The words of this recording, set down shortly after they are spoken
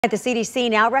The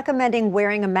CDC now recommending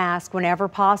wearing a mask whenever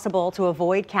possible to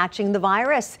avoid catching the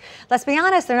virus. Let's be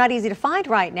honest, they're not easy to find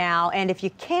right now. And if you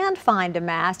can find a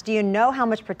mask, do you know how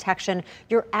much protection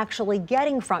you're actually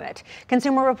getting from it?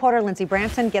 Consumer reporter Lindsay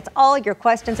Bramson gets all your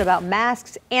questions about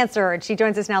masks answered. She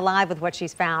joins us now live with what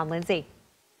she's found. Lindsay.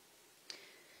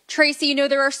 Tracy, you know,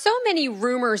 there are so many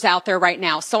rumors out there right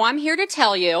now. So I'm here to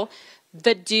tell you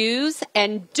the do's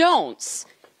and don'ts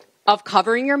of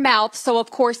covering your mouth so,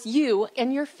 of course, you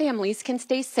and your families can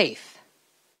stay safe.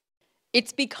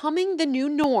 It's becoming the new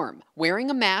norm,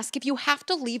 wearing a mask if you have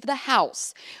to leave the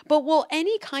house. But will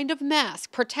any kind of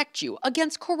mask protect you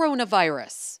against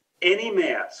coronavirus? Any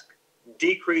mask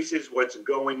decreases what's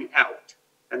going out.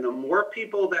 And the more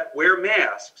people that wear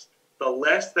masks, the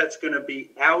less that's going to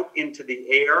be out into the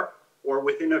air or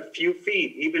within a few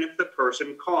feet, even if the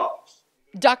person coughs.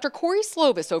 Dr. Corey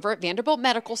Slovis over at Vanderbilt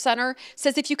Medical Center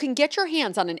says if you can get your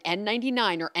hands on an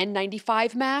N95 or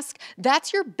N95 mask,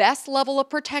 that's your best level of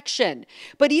protection.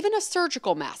 But even a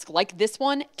surgical mask like this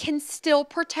one can still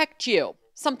protect you.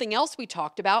 Something else we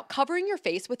talked about, covering your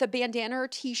face with a bandana or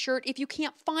t-shirt if you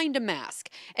can't find a mask.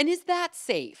 And is that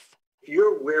safe? If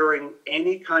you're wearing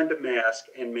any kind of mask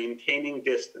and maintaining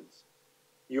distance,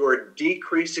 you are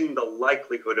decreasing the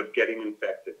likelihood of getting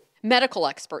infected. Medical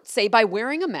experts say by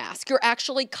wearing a mask, you're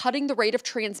actually cutting the rate of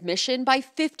transmission by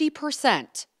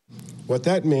 50%. What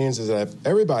that means is that if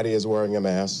everybody is wearing a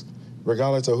mask,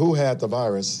 regardless of who had the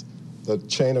virus, the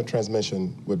chain of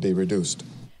transmission would be reduced.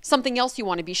 Something else you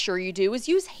want to be sure you do is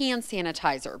use hand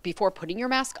sanitizer before putting your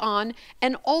mask on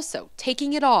and also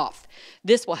taking it off.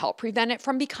 This will help prevent it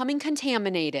from becoming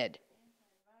contaminated.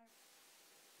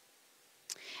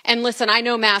 And listen, I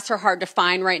know masks are hard to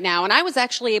find right now, and I was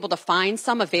actually able to find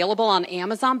some available on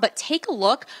Amazon, but take a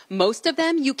look. Most of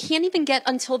them you can't even get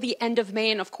until the end of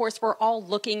May, and of course, we're all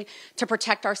looking to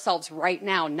protect ourselves right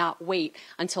now, not wait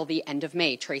until the end of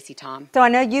May. Tracy, Tom. So I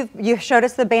know you showed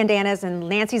us the bandanas, and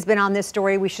Nancy's been on this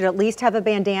story. We should at least have a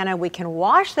bandana. We can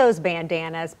wash those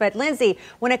bandanas. But Lindsay,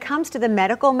 when it comes to the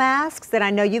medical masks that I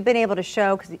know you've been able to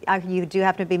show, because you do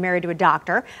happen to be married to a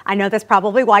doctor, I know that's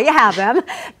probably why you have them.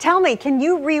 Tell me, can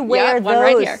you rewear those?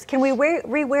 Right here. Can we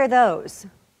rewear those?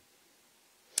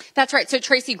 That's right. So,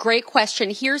 Tracy, great question.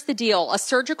 Here's the deal. A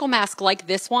surgical mask like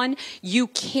this one, you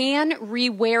can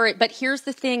rewear it. But here's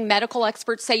the thing. Medical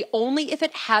experts say only if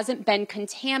it hasn't been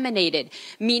contaminated,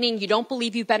 meaning you don't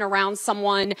believe you've been around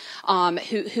someone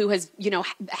who has,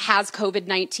 has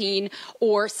COVID-19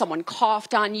 or someone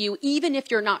coughed on you, even if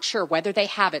you're not sure whether they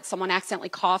have it. Someone accidentally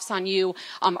coughs on you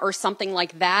or something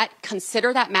like that.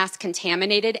 Consider that mask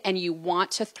contaminated and you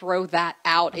want to throw that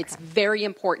out. Okay. It's very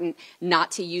important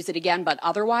not to use it again, but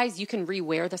otherwise, you can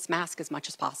rewear this mask as much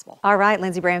as possible. All right,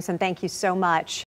 Lindsay Bramson, thank you so much.